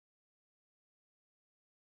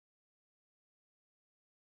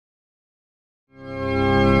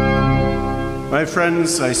My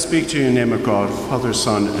friends, I speak to you in the name of God, Father,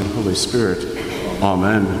 Son, and Holy Spirit.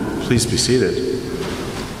 Amen. Please be seated.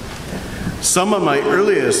 Some of my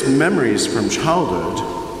earliest memories from childhood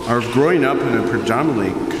are of growing up in a predominantly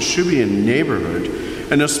Kashubian neighborhood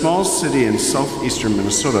in a small city in southeastern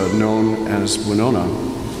Minnesota known as Winona.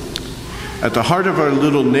 At the heart of our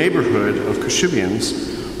little neighborhood of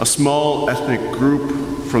Kashubians, a small ethnic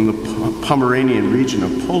group from the Pomeranian region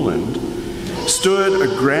of Poland, stood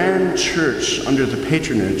a grand church under the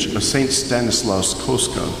patronage of St. Stanislaus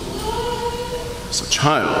Kostka. As a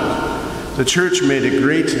child, the church made a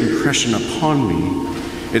great impression upon me.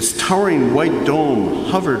 Its towering white dome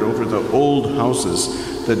hovered over the old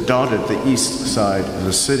houses that dotted the east side of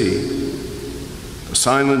the city. The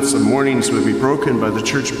silence of mornings would be broken by the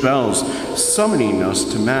church bells summoning us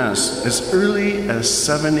to Mass as early as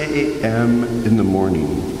 7 a.m. in the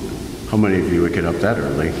morning. How many of you would get up that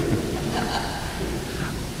early?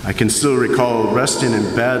 I can still recall resting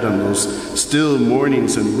in bed on those still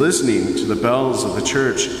mornings and listening to the bells of the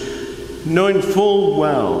church, knowing full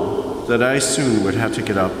well that I soon would have to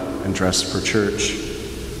get up and dress for church.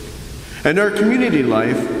 And our community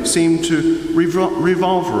life seemed to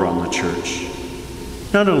revolve around the church,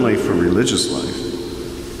 not only for religious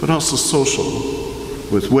life, but also social,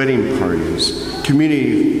 with wedding parties,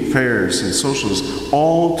 community fairs, and socials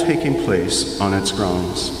all taking place on its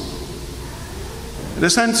grounds. In a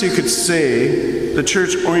sense, you could say the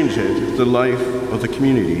church oriented the life of the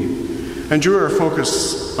community and drew our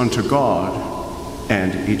focus onto God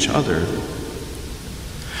and each other.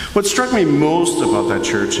 What struck me most about that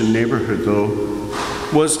church and neighborhood, though,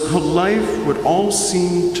 was how life would all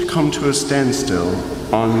seem to come to a standstill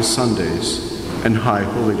on Sundays and high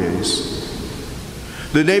holy days.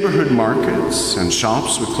 The neighborhood markets and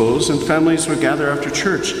shops would close, and families would gather after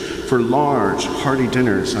church for large, hearty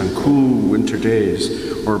dinners on cool winter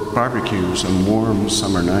days or barbecues on warm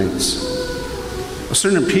summer nights. A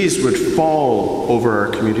certain peace would fall over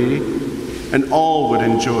our community, and all would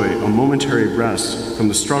enjoy a momentary rest from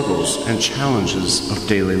the struggles and challenges of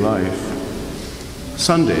daily life.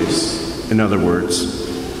 Sundays, in other words,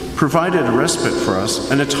 provided a respite for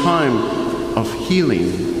us and a time of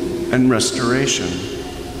healing and restoration.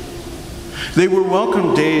 They were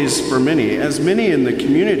welcome days for many, as many in the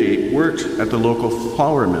community worked at the local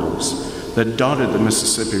flour mills that dotted the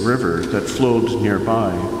Mississippi River that flowed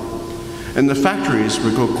nearby, and the factories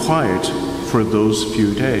would go quiet for those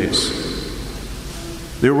few days.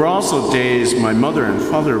 There were also days my mother and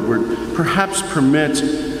father would perhaps permit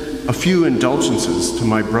a few indulgences to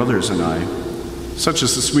my brothers and I, such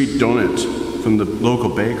as a sweet donut from the local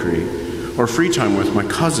bakery, or free time with my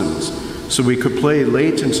cousins, so we could play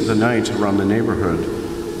late into the night around the neighborhood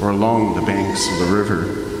or along the banks of the river.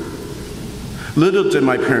 Little did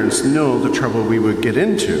my parents know the trouble we would get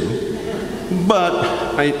into, but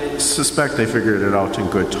I suspect they figured it out in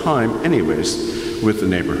good time anyways with the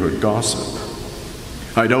neighborhood gossip.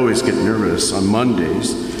 I'd always get nervous on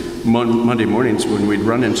Monday mornings when we'd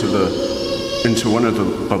run into one of the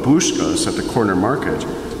babushkas at the corner market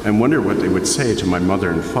and wonder what they would say to my mother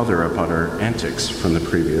and father about our antics from the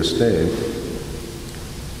previous day.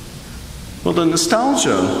 Well, the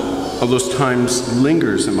nostalgia of those times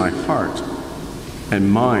lingers in my heart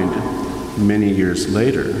and mind many years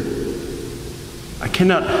later. I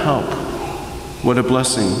cannot help what a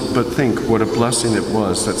blessing, but think what a blessing it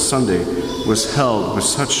was that Sunday was held with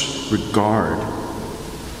such regard,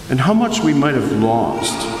 and how much we might have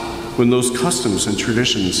lost when those customs and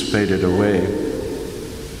traditions faded away.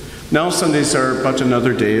 Now Sundays are but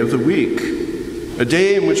another day of the week, a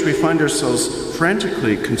day in which we find ourselves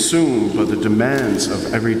frantically consumed by the demands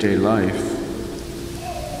of everyday life.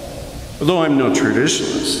 Although I'm no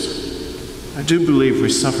traditionalist, I do believe we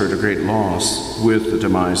suffered a great loss with the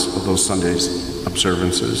demise of those Sundays'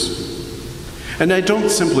 observances. And I don't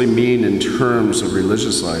simply mean in terms of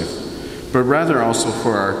religious life, but rather also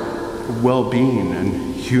for our well-being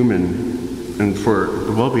and for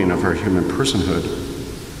the well-being of our human personhood.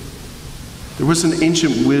 There was an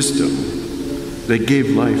ancient wisdom that gave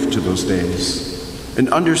life to those days, an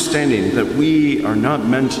understanding that we are not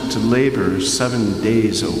meant to labor 7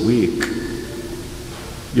 days a week.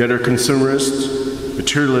 Yet our consumerist,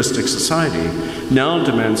 materialistic society now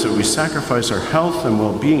demands that we sacrifice our health and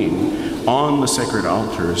well-being on the sacred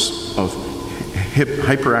altars of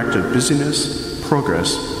hyperactive busyness,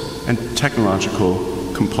 progress, and technological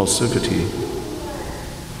compulsivity.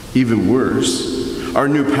 Even worse, our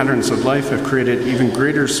new patterns of life have created even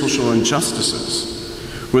greater social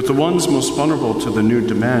injustices, with the ones most vulnerable to the new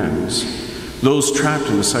demands, those trapped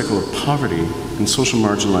in the cycle of poverty and social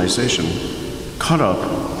marginalization, caught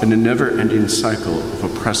up in a never-ending cycle of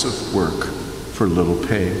oppressive work for little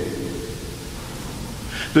pay.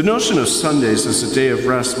 The notion of Sundays as a day of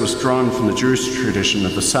rest was drawn from the Jewish tradition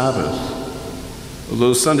of the Sabbath.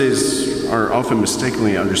 Although Sundays are often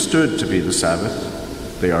mistakenly understood to be the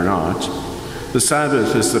Sabbath, they are not. The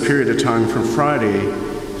Sabbath is the period of time from Friday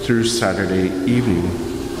through Saturday evening.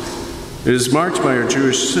 It is marked by our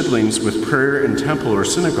Jewish siblings with prayer in temple or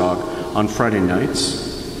synagogue on Friday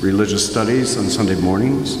nights, religious studies on Sunday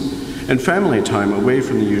mornings, and family time away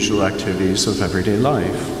from the usual activities of everyday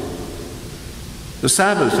life. The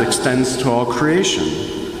Sabbath extends to all creation,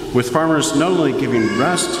 with farmers not only giving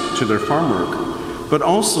rest to their farm work, but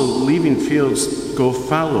also leaving fields go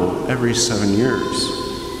fallow every 7 years.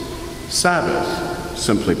 Sabbath,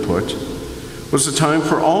 simply put, was a time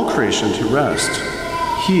for all creation to rest,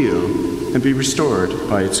 heal, and be restored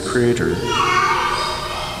by its Creator.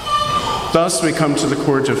 Thus, we come to the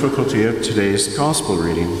core difficulty of today's Gospel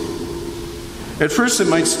reading. At first, it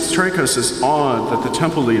might strike us as odd that the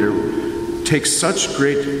temple leader takes such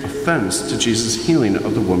great offense to Jesus' healing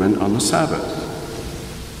of the woman on the Sabbath.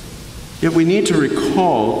 Yet we need to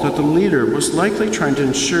recall that the leader was likely trying to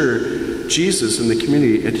ensure Jesus and the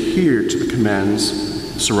community adhered to the commands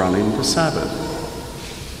surrounding the Sabbath.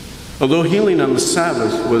 Although healing on the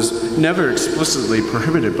Sabbath was never explicitly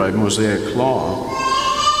prohibited by Mosaic law,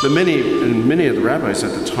 many of the rabbis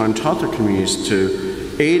at the time taught their communities to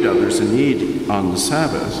aid others in need on the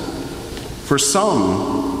Sabbath. For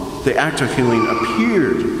some, the act of healing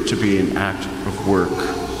appeared to be an act of work.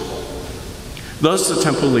 Thus, the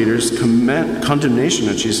temple leader's condemnation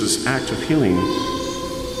of Jesus' act of healing,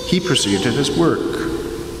 he perceived it as work.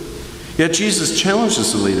 Yet Jesus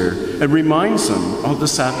challenges the leader and reminds them of the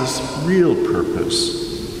Sabbath's real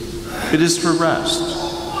purpose. It is for rest,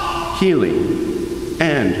 healing,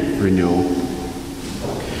 and renewal.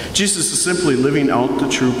 Jesus is simply living out the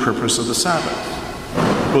true purpose of the Sabbath,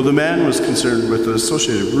 while the man was concerned with the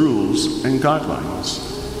associated rules and guidelines.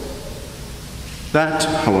 That,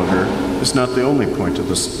 however, is not the only point of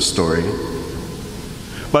this story.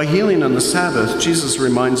 By healing on the Sabbath, Jesus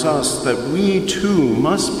reminds us that we too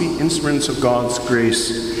must be instruments of God's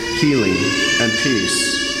grace, healing, and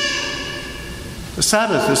peace. The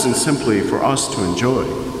Sabbath isn't simply for us to enjoy.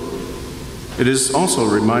 It is also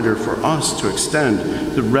a reminder for us to extend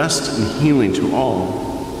the rest and healing to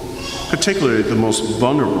all, particularly the most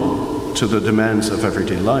vulnerable to the demands of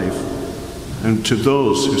everyday life and to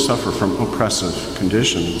those who suffer from oppressive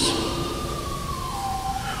conditions.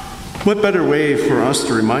 What better way for us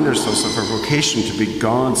to remind ourselves of our vocation to be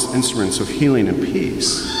God's instruments of healing and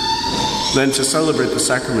peace than to celebrate the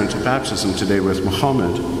sacrament of baptism today with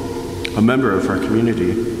Muhammad, a member of our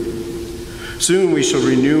community. Soon we shall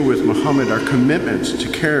renew with Muhammad our commitment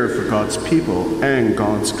to care for God's people and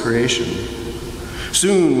God's creation.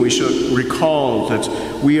 Soon we shall recall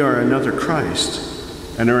that we are another Christ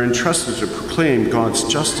and are entrusted to proclaim God's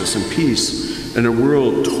justice and peace in a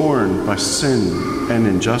world torn by sin and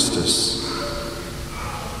injustice.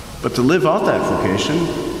 But to live out that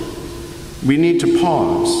vocation, we need to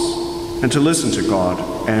pause and to listen to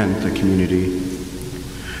God and the community.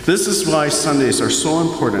 This is why Sundays are so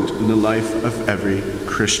important in the life of every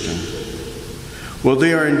Christian. While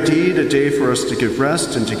they are indeed a day for us to give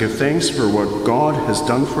rest and to give thanks for what God has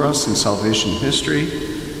done for us in salvation history,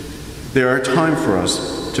 they are a time for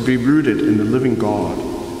us to be rooted in the living God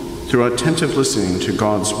through attentive listening to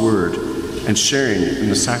God's word and sharing in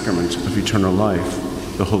the sacrament of eternal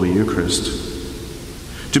life, the Holy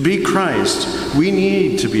Eucharist. To be Christ, we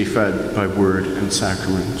need to be fed by word and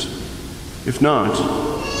sacrament. If not,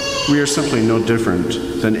 we are simply no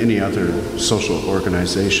different than any other social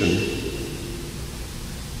organization.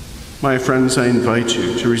 My friends, I invite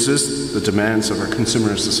you to resist the demands of our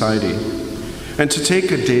consumer society and to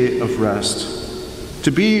take a day of rest,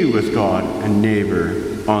 to be with God and neighbor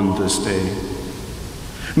on this day.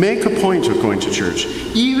 Make a point of going to church,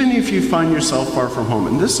 even if you find yourself far from home.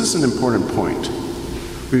 And this is an important point.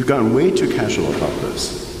 We've gotten way too casual about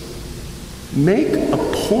this. Make a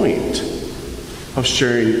point of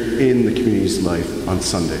sharing in the community's life on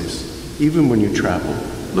Sundays, even when you travel.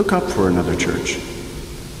 Look up for another church.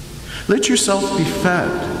 Let yourself be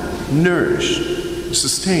fed, nourished,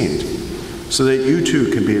 sustained, so that you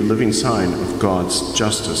too can be a living sign of God's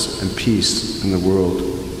justice and peace in the world.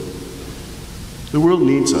 The world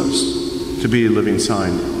needs us to be a living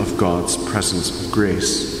sign of God's presence of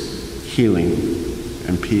grace, healing,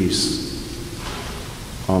 and peace.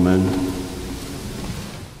 Amen.